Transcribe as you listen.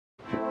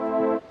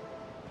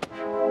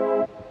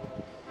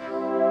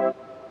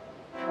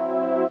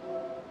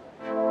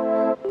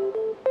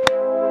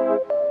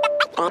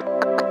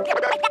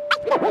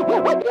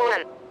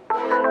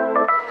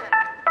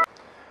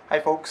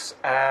folks,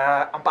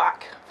 I'm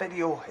back.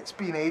 Video, it's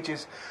been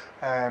ages,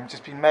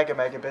 just been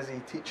mega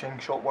busy teaching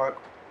shot work,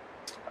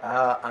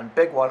 and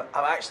big one,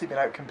 I've actually been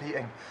out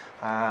competing.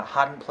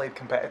 Hadn't played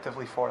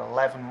competitively for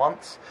 11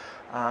 months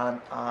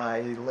and I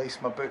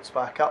laced my boots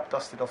back up,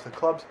 dusted off the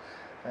clubs.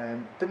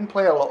 Didn't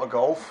play a lot of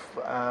golf,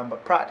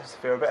 but practiced a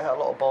fair bit, hit a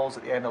lot of balls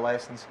at the end of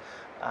lessons.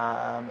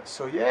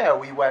 So yeah,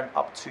 we went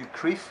up to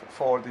Crieff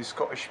for the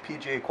Scottish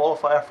PGA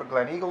qualifier for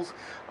Gleneagles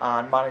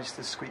and managed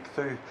to squeak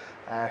through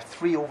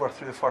 3 over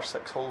through the first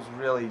 6 holes,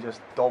 really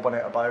just dobbing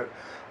it about.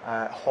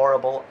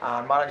 Horrible,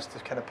 and managed to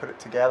kind of put it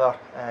together,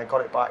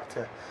 got it back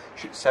to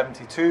shoot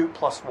 72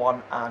 plus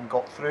 1 and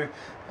got through.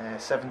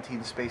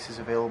 17 spaces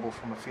available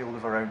from a field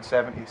of around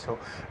 70, so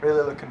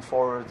really looking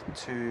forward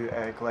to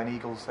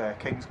Gleneagles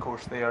King's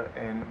Course there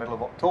in the middle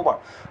of October.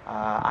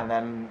 And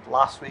then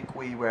last week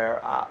we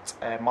were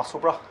at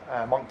Musselburgh,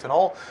 Moncton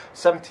Hall,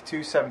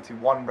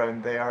 72-71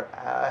 round there.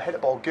 Hit the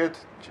ball good,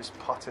 just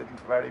putted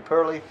very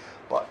poorly,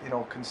 but you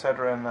know,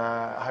 considering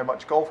how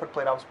much golf I'd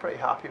played, I was pretty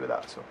happy with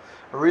that. So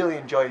I really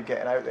enjoyed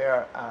getting out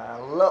there. A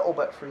little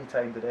bit free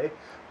time today,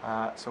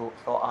 so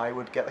thought I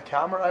would get the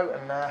camera out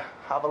and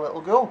have a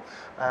little go.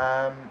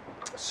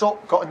 So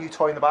got a new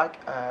toy in the bag,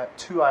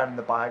 2-iron in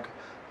the bag.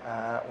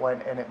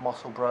 Went in at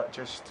Musselburgh,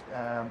 just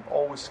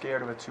always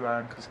scared of a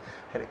 2-iron because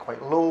hit it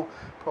quite low.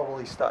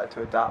 Probably started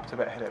to adapt a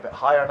bit, hit it a bit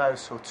higher now,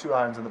 so 2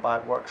 irons in the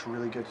bag works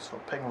really good. So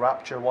Ping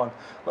Rapture one,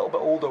 a little bit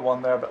older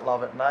one there, but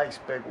love it. Nice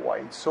big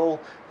wide sole.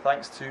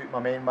 Thanks to my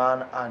main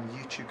man and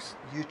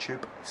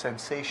YouTube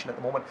sensation at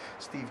the moment,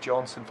 Steve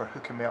Johnson, for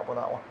hooking me up with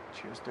that one.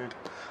 Cheers, dude.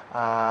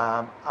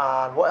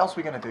 And what else are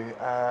we going to do?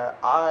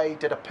 I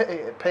did a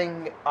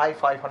Ping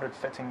i500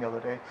 fitting the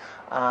other day,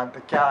 and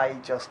the guy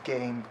just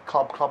gained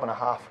club and a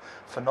half.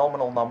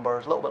 Phenomenal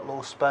numbers, a little bit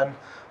low spin,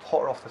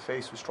 hotter off the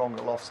face with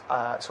stronger lofts.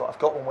 So I've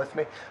got one with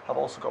me. I've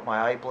also got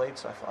my eye blade,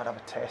 so I thought I'd have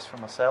a test for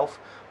myself.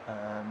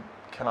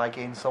 Can I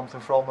gain something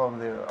from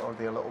them? Or are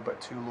they a little bit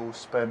too low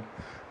spin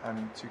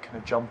and to kind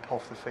of jump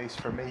off the face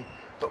for me?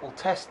 But we'll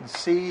test and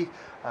see.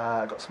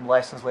 I've got some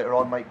lessons later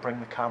on, might bring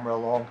the camera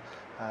along.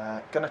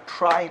 Gonna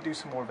try and do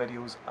some more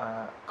videos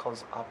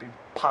because I've been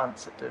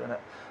pants at doing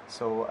it.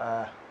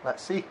 So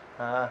let's see.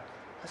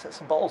 Let's hit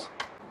some balls.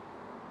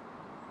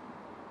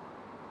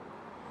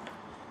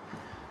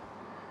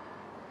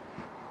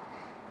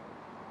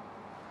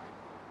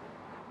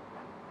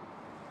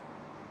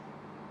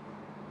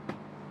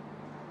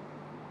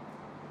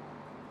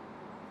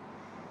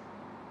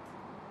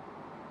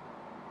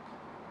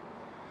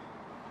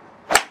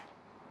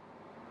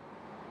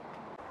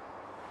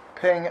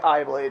 Ping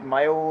eye blade,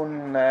 my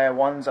own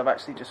ones. I've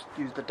actually just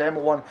used the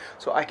demo one,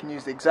 so I can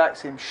use the exact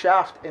same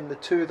shaft in the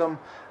 2 of them.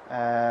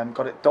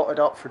 Got it dotted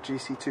up for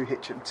GC2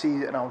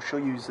 HMT, and I'll show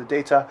you the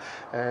data.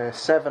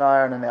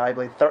 7-iron in the eye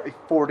blade,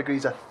 34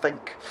 degrees I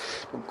think,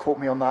 don't quote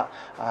me on that.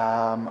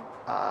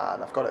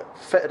 And I've got it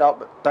fitted up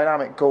with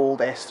dynamic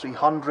gold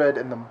S300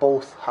 in them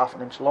both, half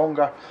an inch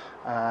longer.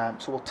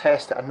 So we'll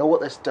test it. I know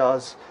what this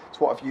does. It's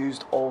what I've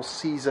used all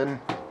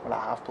season when I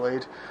have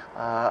played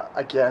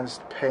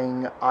against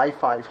Ping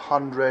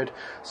i500.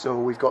 So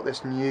we've got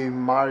this new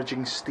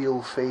marging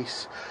steel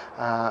face,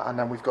 and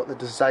then we've got the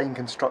design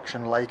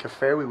construction like a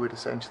fairway wood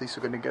essentially.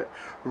 So we're going to get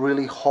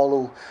really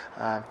hollow,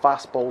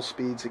 fast ball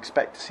speeds.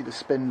 Expect to see the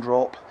spin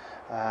drop.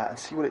 And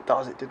see what it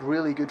does. It did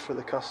really good for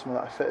the customer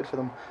that I fitted for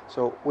them.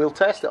 So we'll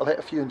test it. I'll hit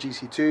a few in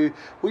GC2.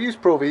 We'll use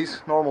Pro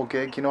Vs, normal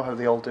gig, you know how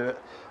they all do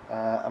it.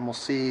 And we'll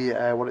see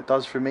what it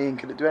does for me, and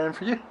can it do anything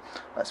for you?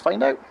 Let's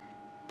find out.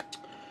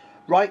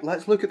 Right,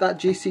 let's look at that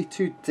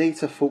GC2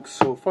 data, folks.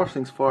 So first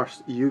things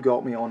first, you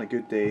got me on a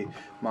good day.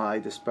 My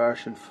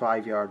dispersion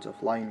 5 yards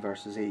off line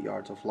versus 8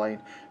 yards off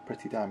line,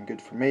 pretty damn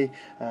good for me.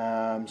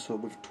 So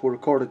we've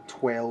recorded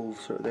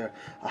 12 sort of there.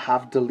 I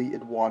have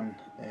deleted one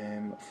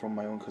from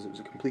my own because it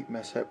was a complete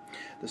mishit.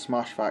 The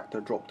smash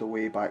factor dropped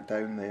away back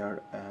down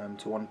there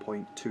to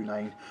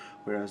 1.29,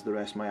 whereas the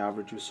rest of my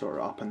average was sort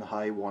of up in the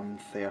high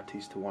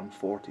 130s to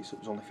 140, so it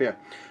was only fair.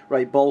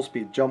 Right, ball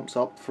speed jumps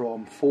up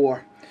from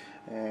 4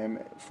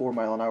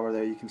 mile an hour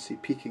there. You can see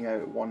peaking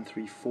out at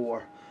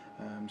 134.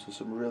 So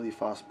some really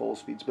fast ball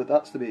speeds, but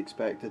that's to be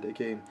expected.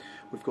 Again,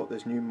 we've got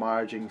this new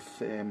marging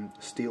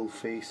steel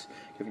face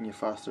giving you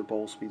faster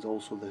ball speeds.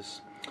 Also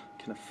this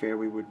kind of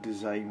fairway wood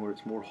design where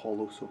it's more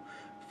hollow, so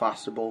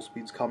faster ball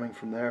speeds coming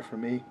from there for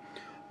me.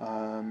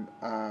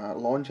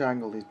 Launch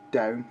angle is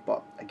down,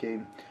 but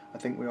again I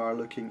think we are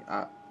looking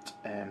at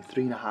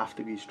 3.5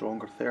 degrees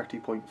stronger.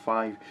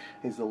 30.5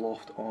 is the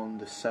loft on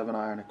the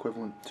 7-iron,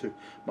 equivalent to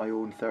my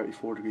own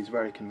 34 degrees,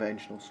 very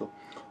conventional. So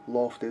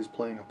loft is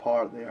playing a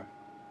part there.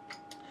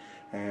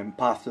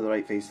 Path to the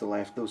right, face to the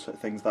left, those sort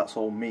of things, that's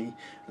all me.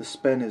 The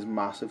spin is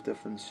massive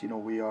difference. You know,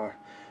 we are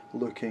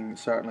looking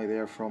certainly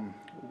there from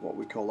what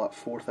we call that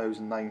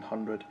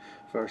 4,900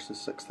 versus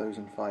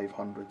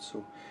 6,500,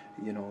 so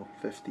you know,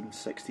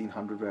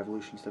 1600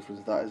 revolutions difference.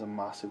 That is a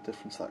massive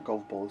difference. That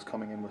golf ball is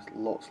coming in with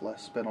lots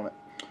less spin on it.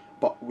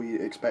 but we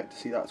expect to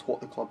see that's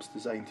what the club's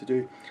designed to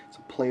do. It's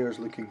a players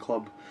looking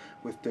club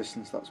with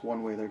distance. That's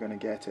one way they're going to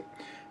get it.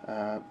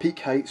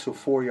 Peak height, so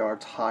 4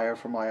 yards higher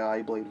for my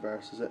iBlade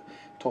versus it,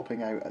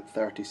 topping out at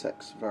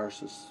 36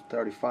 versus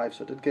 35,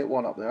 so I did get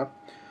one up there.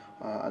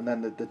 And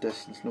then the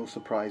distance, no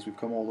surprise, we've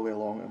come all the way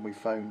along and we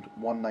found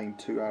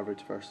 192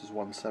 average versus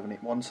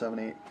 178.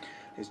 178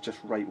 is just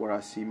right where I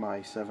see my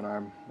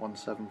 7-arm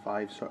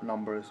 175 sort of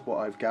number is what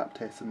I've gap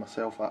tested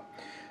myself at.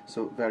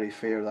 So very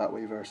fair that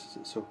way versus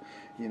it. So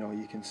you know,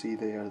 you can see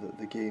there that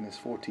the gain is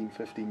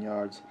 14-15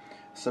 yards,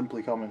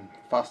 simply coming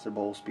faster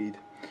ball speed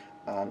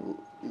and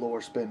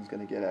lower spin is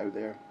going to get out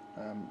there.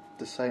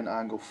 Descent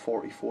angle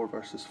 44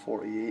 versus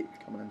 48,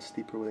 coming in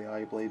steeper with the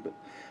iBlade, but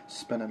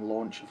spin and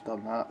launch have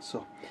done that.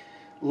 So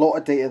a lot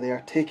of data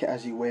there, take it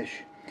as you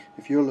wish.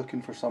 If you're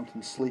looking for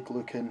something sleek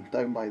looking,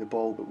 down by the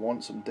ball, but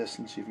want some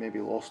distance you've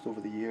maybe lost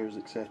over the years,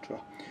 etc.,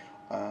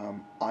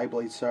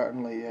 iBlade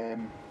certainly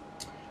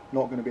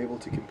not going to be able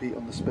to compete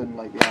on the spin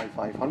like the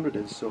i500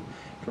 is. So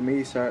for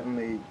me,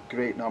 certainly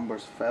great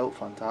numbers, felt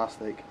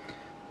fantastic.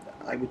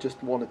 I would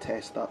just want to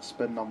test that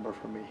spin number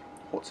for me.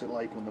 What's it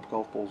like when the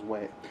golf ball's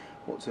wet?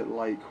 What's it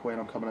like when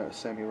I'm coming out of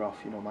semi-rough?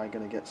 You know, am I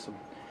going to get some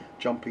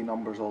jumpy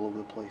numbers all over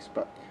the place?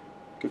 But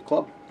good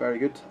club, very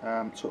good.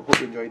 So hope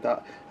you enjoyed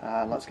that.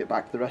 Let's get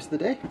back to the rest of the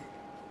day.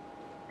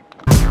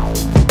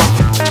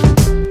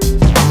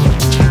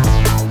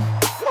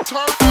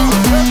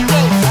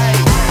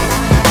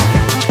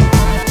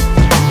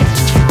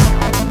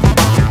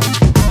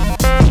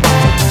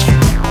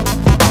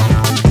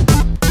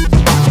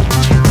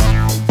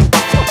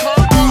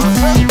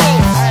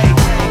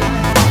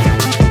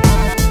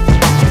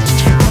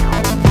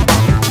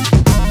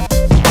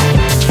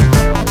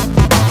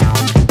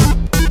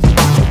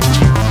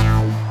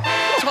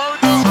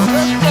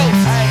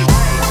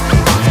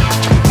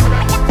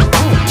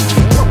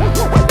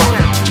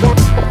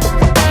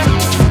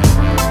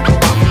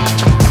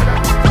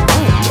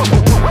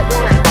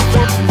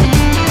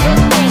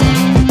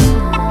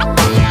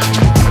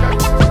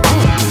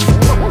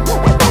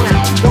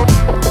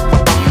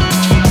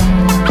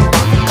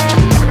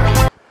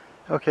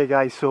 Okay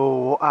guys,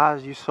 so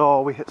as you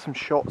saw, we hit some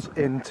shots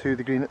into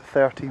the green at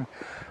 13,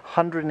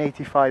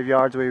 185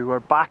 yards away. We were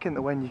back in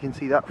the wind, you can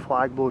see that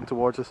flag blowing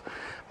towards us.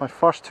 My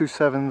first two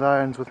 7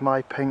 irons with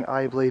my ping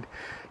iBlade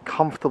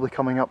comfortably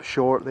coming up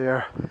short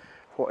there.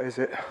 What is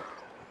it?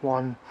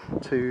 1,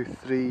 2,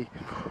 3,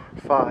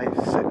 5,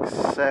 6,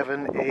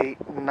 7,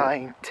 8,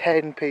 9,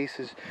 10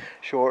 paces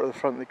short of the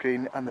front of the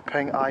green, and the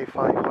ping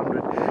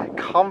i500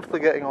 comfortably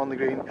getting on the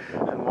green,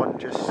 and one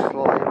just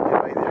slightly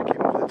right there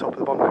came over the top of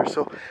the bunker.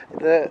 So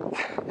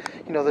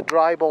the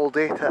dry ball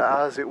data,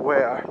 as it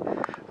were,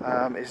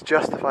 is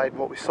justified in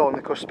what we saw in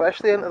the course,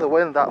 especially into the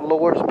wind. That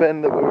lower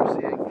spin that we were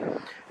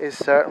seeing is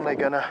certainly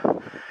going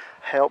to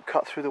help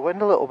cut through the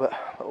wind a little bit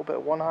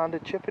of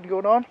one-handed chipping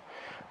going on.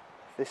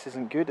 If this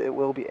isn't good, it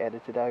will be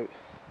edited out.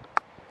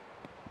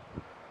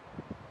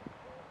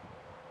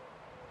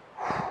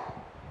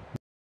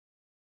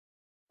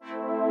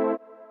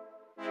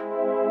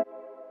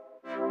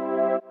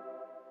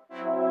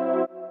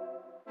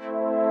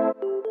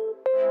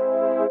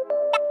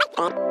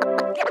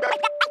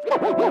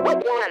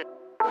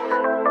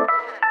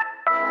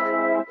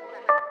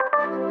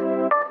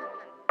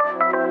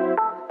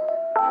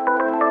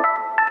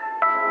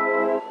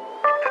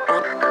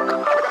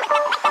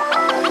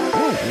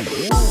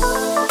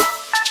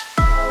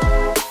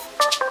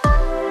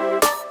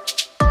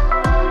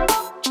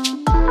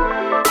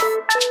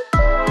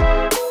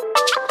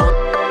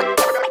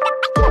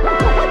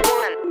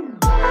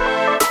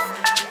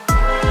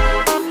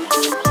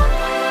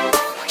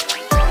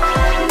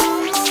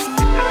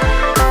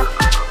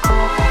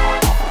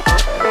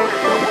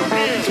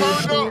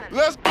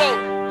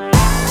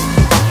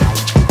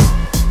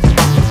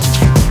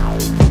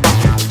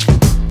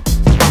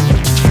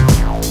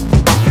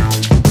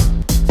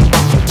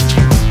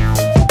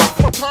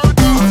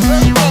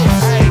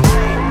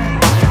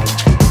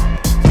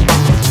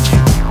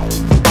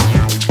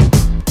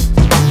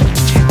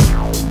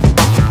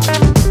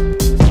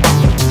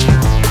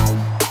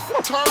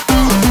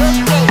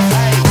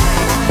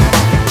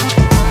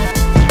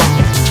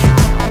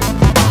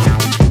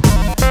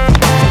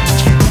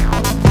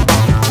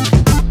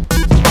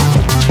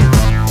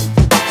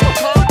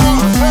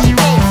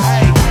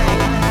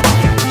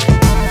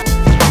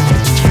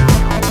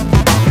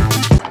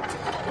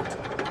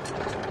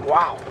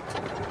 Wow,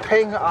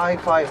 ping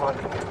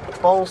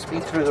i500, ball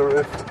speed through the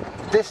roof,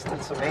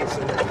 distance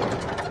amazing.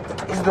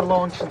 Is the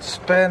launch and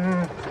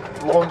spin,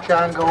 launch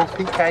angle,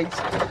 peak height,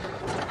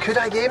 could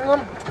I game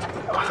them?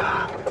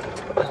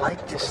 I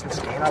like distance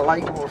gain, I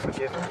like more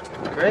forgiving.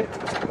 Great.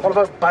 What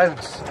about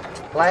bounce?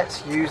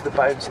 Let's use the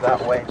bounce of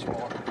that wedge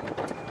more.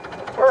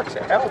 It works,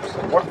 it helps,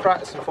 worth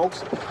practicing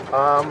folks.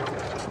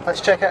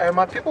 Let's check out how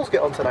my pupils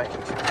get on tonight.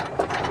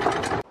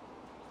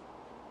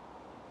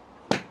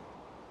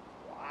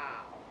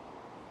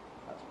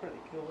 Pretty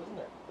cool, isn't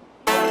it?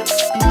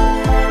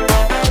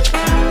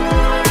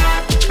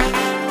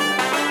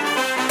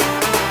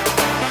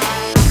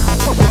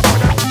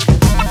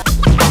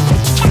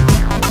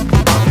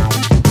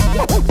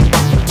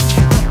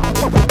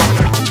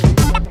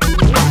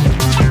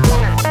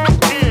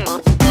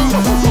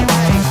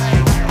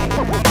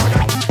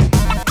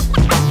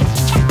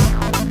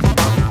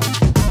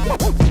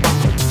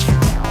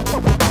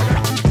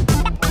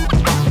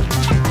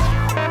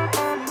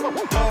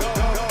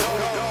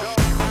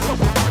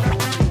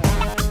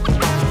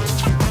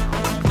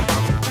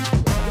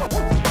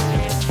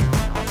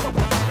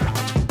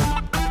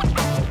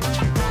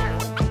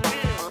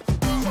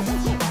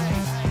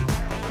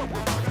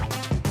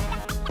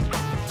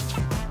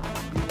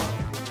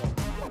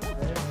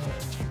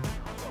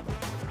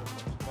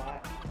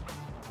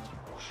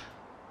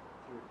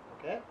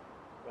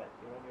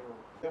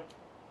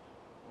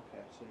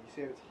 Okay, so you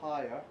see it's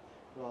higher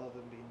rather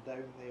than being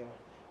down there.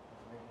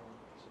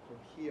 So from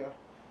here,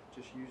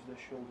 just use this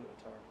shoulder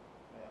to turn.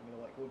 Right, I'm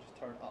going to let go, just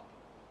turn up.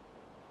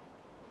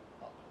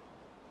 Up.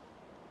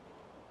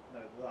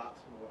 Now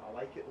that's more, I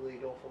like it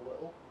laid off a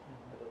little.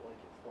 I don't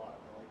like it flat,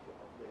 I like it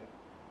up there.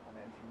 And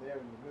then from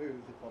there when you move,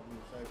 the club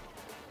moves out.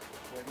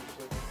 Ready,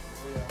 so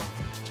there.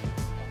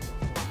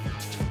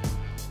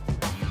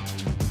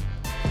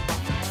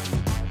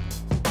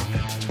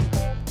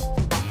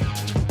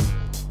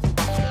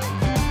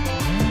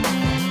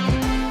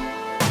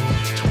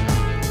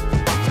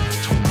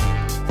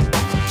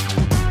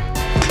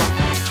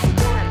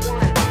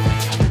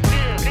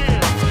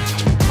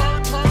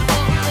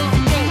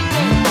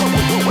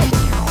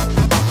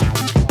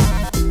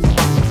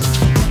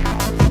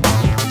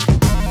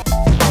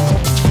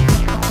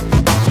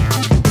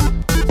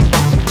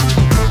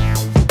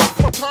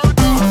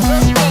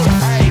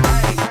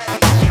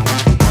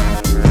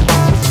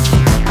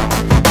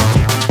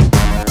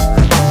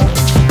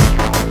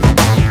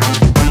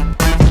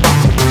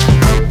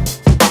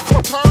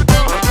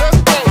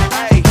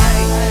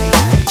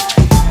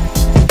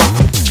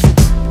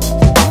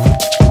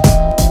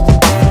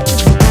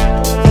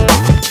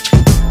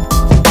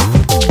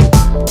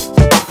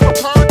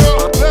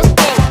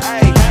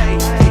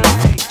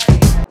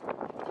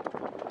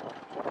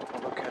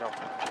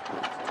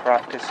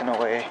 Practicing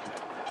away,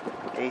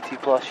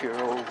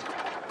 80+-year-old,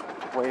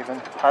 waving,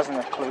 hasn't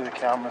a clue the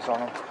camera's on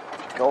him,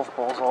 golf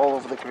balls all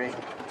over the green.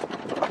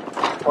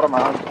 What a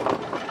man.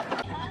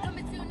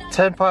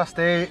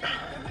 8:10,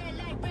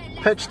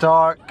 pitch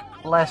dark,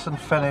 lesson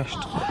finished,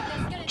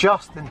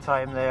 just in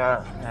time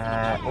there,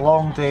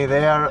 long day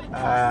there,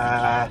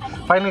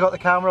 finally got the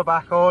camera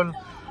back on,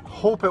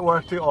 hope it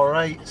worked out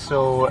alright,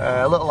 so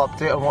a little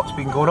update on what's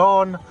been going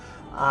on.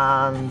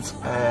 And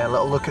a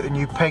little look at the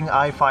new Ping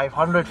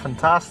i500,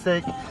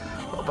 fantastic. A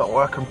little bit of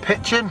work on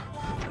pitching.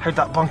 How'd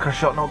that bunker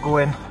shot not go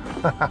in?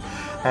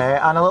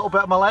 And a little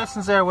bit of my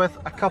lessons there with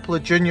a couple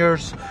of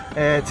juniors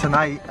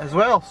tonight as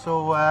well.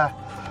 So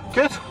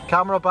good,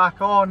 camera back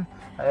on,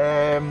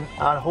 and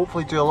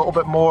hopefully do a little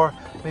bit more,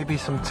 maybe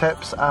some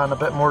tips and a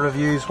bit more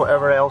reviews,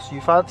 whatever else you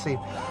fancy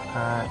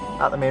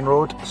at the main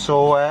road.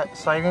 So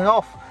signing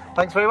off.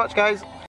 Thanks very much, guys.